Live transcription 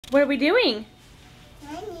What are we doing?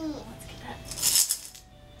 Money. Let's get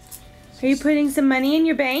that. Are you putting some money in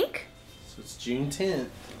your bank? So it's June 10th.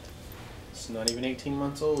 It's not even 18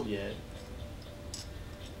 months old yet.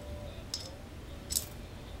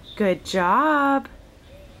 Good job.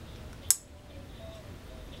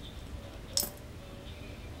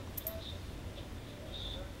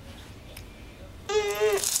 Yeah,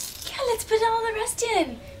 let's put all the rest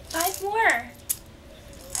in. 5 more.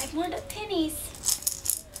 5 more pennies.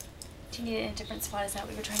 Do you need it in a different spot? Is that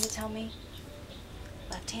what you were trying to tell me?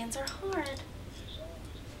 Left hands are hard.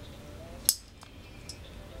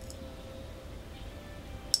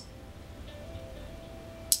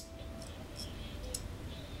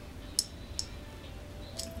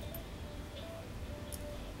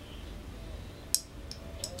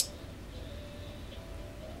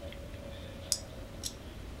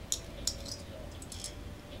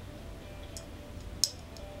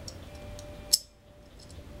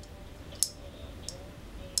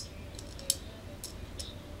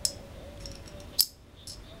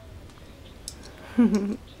 There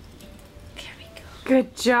we go.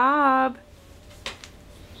 Good job.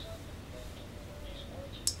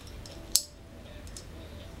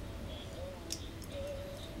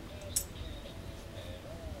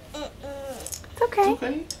 It's okay. It's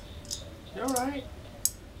okay. You're alright.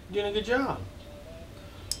 You're doing a good job.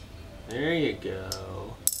 There you go.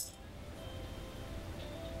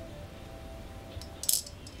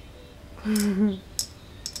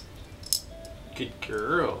 Good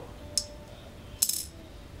girl.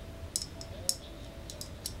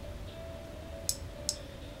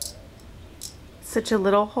 Such a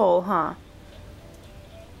little hole, huh?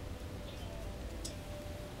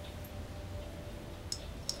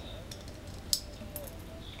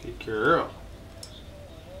 Good girl.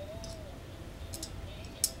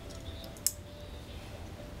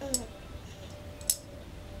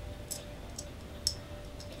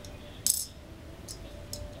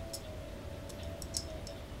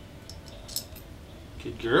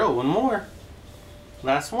 Good girl. One more.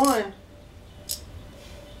 Last one.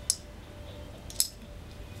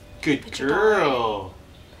 Good girl.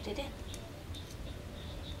 Put it in.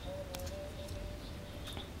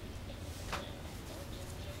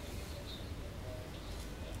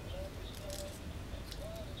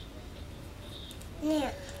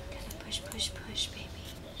 Yeah. Gotta push, push, push, baby.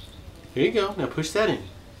 Here you go. Now push that in.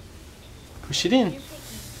 Push it in.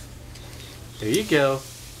 There you go.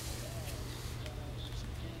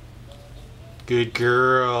 Good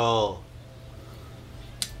girl.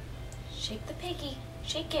 Shake the piggy.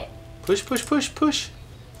 Shake it. Push, push, push, push.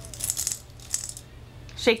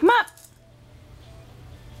 Shake 'em up.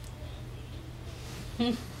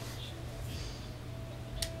 Is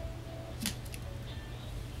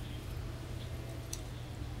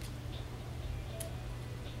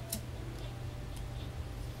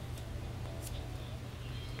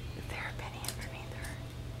there a penny underneath her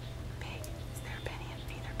pig? Is there a penny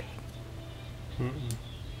underneath her pig? Mm-mm.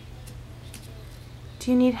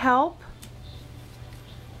 Do you need help?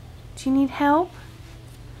 Do you need help?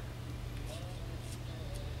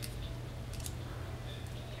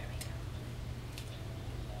 There we go.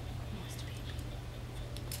 Almost, baby.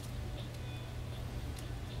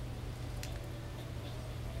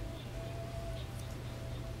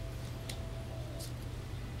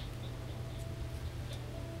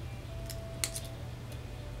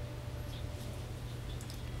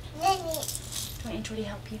 Money. Do you want Aunt Jourdi to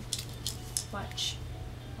help you? Watch.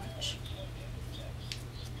 Watch.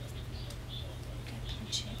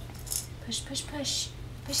 Punch it. Push, push, push.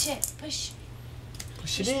 Push it. Push.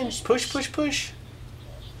 Push it in. Push, push, push.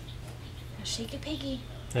 Now shake it, piggy.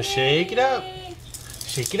 Now shake it up. Yay!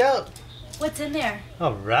 Shake it up. What's in there?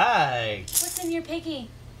 All right. What's in your piggy?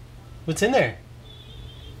 What's in there?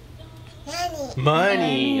 Money.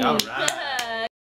 Money. All Money. right.